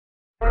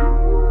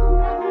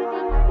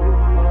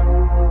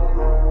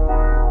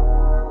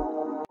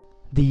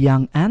The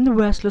Young and the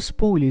Restless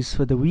Spoilers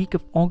for the week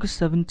of August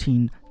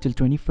 17 till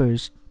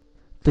 21st.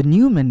 The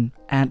Newman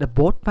and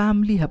Abbott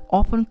family have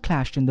often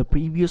clashed in the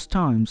previous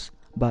times,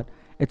 but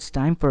it's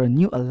time for a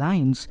new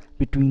alliance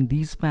between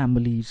these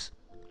families.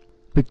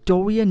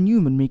 Victoria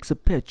Newman makes a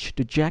pitch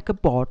to Jack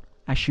Abbott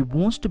as she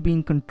wants to be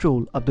in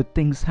control of the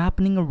things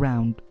happening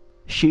around.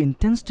 She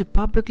intends to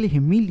publicly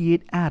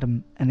humiliate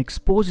Adam and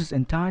expose his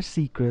entire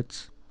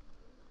secrets.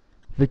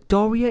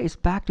 Victoria is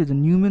back to the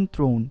Newman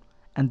throne,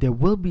 and there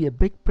will be a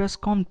big press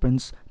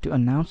conference to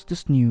announce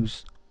this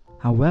news.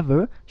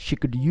 However, she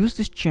could use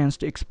this chance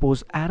to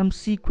expose Adam's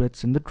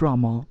secrets in the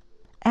drama.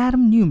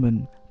 Adam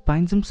Newman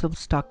finds himself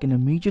stuck in a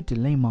major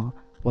dilemma,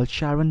 while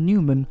Sharon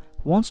Newman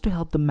wants to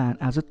help the man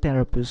as a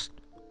therapist.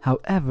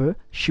 However,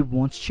 she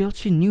wants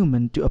Chelsea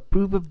Newman to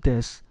approve of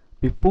this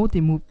before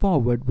they move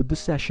forward with the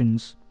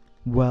sessions.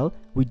 Well,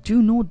 we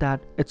do know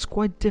that it's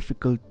quite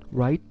difficult,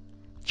 right?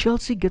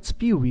 Chelsea gets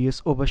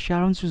furious over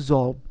Sharon's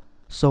resolve,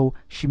 so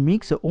she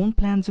makes her own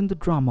plans in the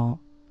drama.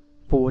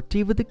 For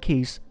whatever the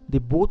case, they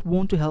both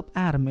want to help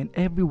Adam in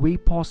every way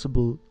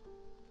possible.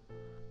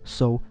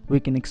 So we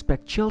can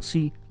expect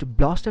Chelsea to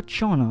blast at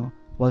Shauna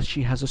while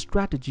she has a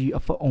strategy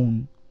of her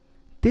own.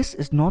 This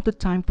is not the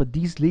time for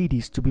these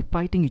ladies to be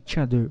fighting each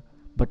other,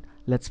 but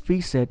let's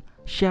face it,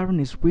 Sharon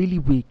is really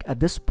weak at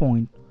this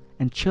point,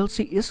 and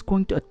Chelsea is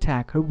going to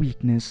attack her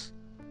weakness.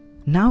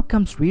 Now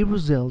comes Ray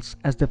Rosales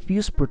as the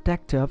fierce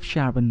protector of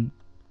Sharon.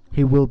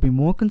 He will be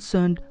more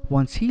concerned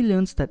once he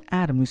learns that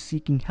Adam is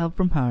seeking help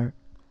from her.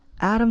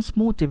 Adam's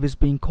motive is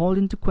being called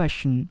into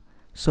question,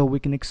 so we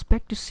can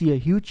expect to see a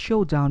huge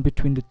showdown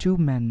between the two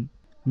men.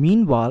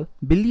 Meanwhile,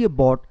 Billy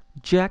Abbott,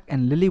 Jack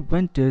and Lily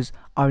Winters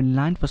are in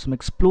line for some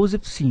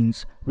explosive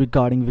scenes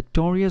regarding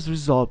Victoria's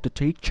resolve to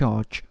take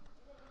charge.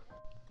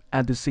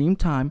 At the same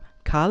time,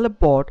 Kyle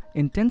Abbott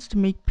intends to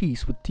make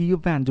peace with Theo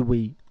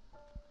Vanderway.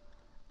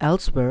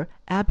 Elsewhere,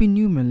 Abby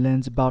Newman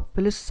learns about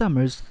Phyllis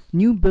Summers'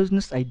 new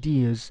business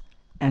ideas,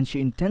 and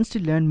she intends to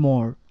learn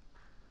more.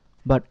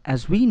 But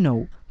as we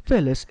know,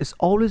 Phyllis is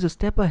always a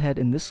step ahead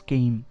in this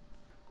game.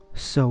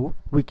 So,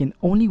 we can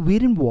only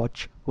wait and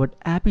watch what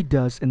Abby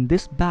does in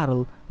this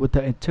battle with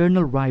her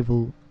eternal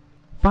rival.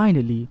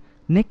 Finally,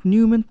 Nick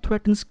Newman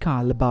threatens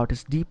Kyle about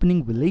his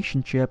deepening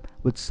relationship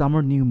with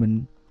Summer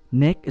Newman.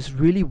 Nick is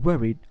really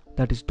worried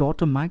that his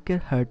daughter might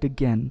get hurt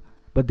again,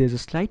 but there's a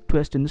slight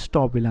twist in the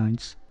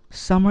storylines.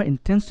 Summer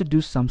intends to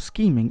do some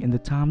scheming in the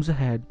times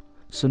ahead,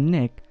 so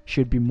Nick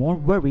should be more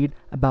worried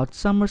about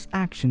Summer's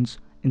actions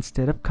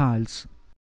instead of Kyle's.